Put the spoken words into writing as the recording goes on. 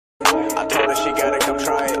her she gotta come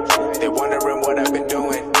try it. They wondering what I've been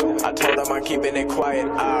doing. I told them I'm keeping it quiet.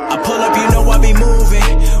 I pull up, you know I be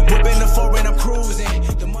moving. Whipping the foreign, I'm cruising.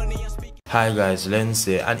 The money I'm speaking. Hi guys, Lens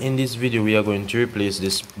here, and in this video we are going to replace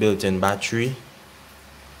this built-in battery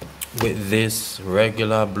with this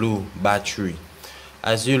regular blue battery.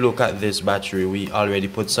 As you look at this battery, we already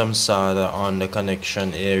put some solder on the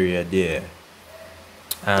connection area there,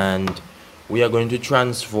 and we are going to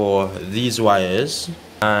transfer these wires,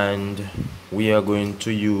 and we are going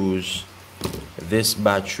to use this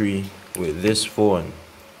battery with this phone,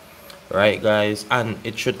 right guys? And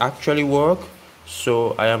it should actually work.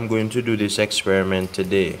 So I am going to do this experiment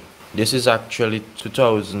today. This is actually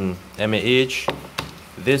 2000 mAh.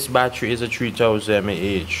 This battery is a 3000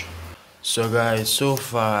 mAh. So guys, so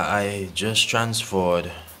far I just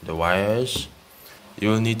transferred the wires.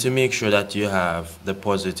 You'll need to make sure that you have the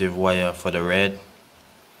positive wire for the red,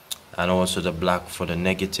 and also the black for the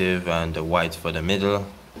negative, and the white for the middle.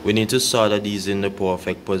 We need to solder these in the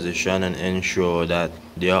perfect position and ensure that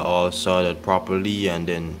they are all soldered properly, and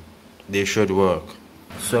then they should work.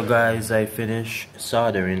 So guys, I finished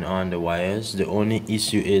soldering on the wires. The only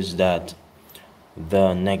issue is that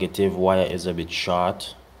the negative wire is a bit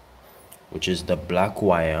short, which is the black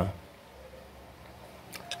wire,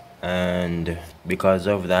 and because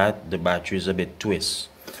of that the battery is a bit twist,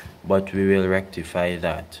 but we will rectify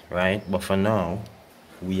that, right? But for now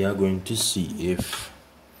we are going to see if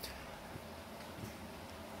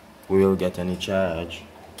we will get any charge.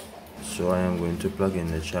 So I am going to plug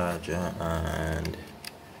in the charger and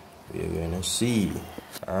we're going to see.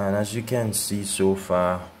 And as you can see, so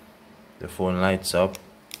far the phone lights up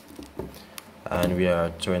and we are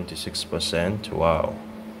at 26%. Wow.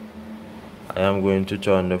 I am going to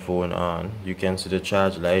turn the phone on. You can see the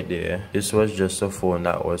charge light there. This was just a phone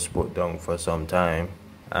that was put down for some time,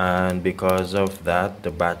 and because of that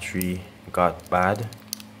the battery got bad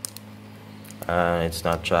and it's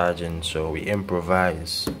not charging. So we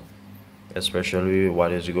improvise, especially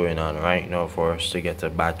what is going on right now. For us to get a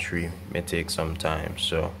battery may take some time,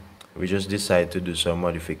 so we just decide to do some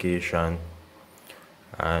modification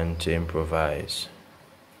and to improvise.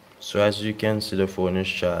 So as you can see, the phone is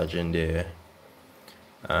charging there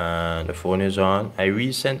and the phone is on. I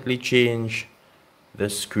recently changed the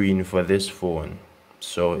screen for this phone,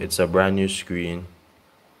 so it's a brand new screen.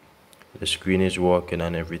 The screen is working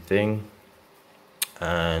and everything,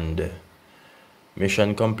 and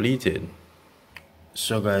mission completed.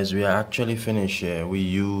 So guys, we are actually finished here. We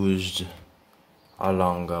used a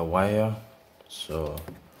longer wire, so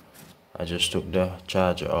I just took the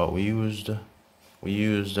charger out. We used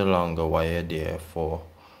the longer wire there for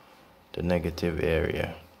the negative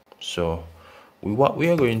area. So what we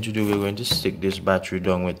are going to do, we're going to stick this battery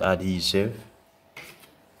down with adhesive.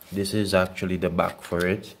 This is actually the back for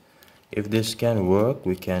it. If this can work,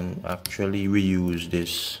 we can actually reuse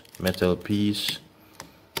this metal piece,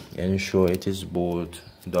 ensure it is bolted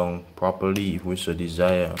down properly if we so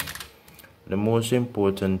desire. The most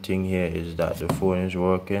important thing here is that the phone is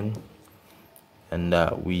working and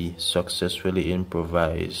that we successfully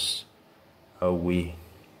improvise a way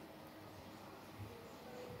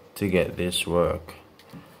to get this work.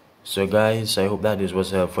 So guys, I hope that this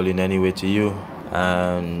was helpful in any way to you,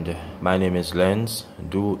 and my name is Lens.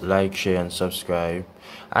 Do like, share and subscribe.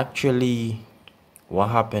 Actually, what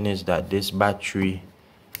happened is that this battery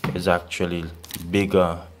is actually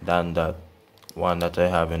bigger than that one that I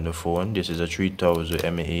have in the phone. This is a 3000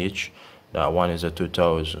 mAh, that one is a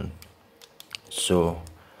 2000. So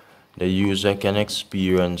the user can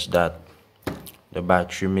experience that the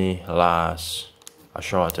battery may last a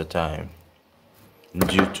shorter time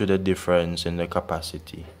due to the difference in the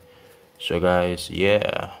capacity. So guys,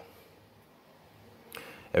 yeah,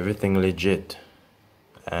 everything legit.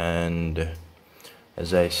 And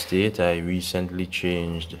as I state, I recently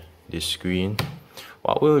changed the screen.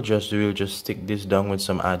 What we'll just do, we'll just stick this down with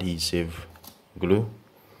some adhesive glue.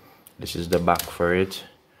 This is the back for it.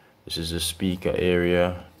 This is the speaker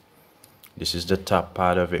area. This is the top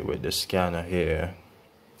part of it with the scanner here,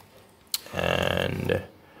 and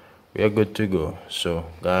we are good to go. So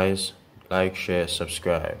guys, like, share,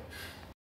 subscribe.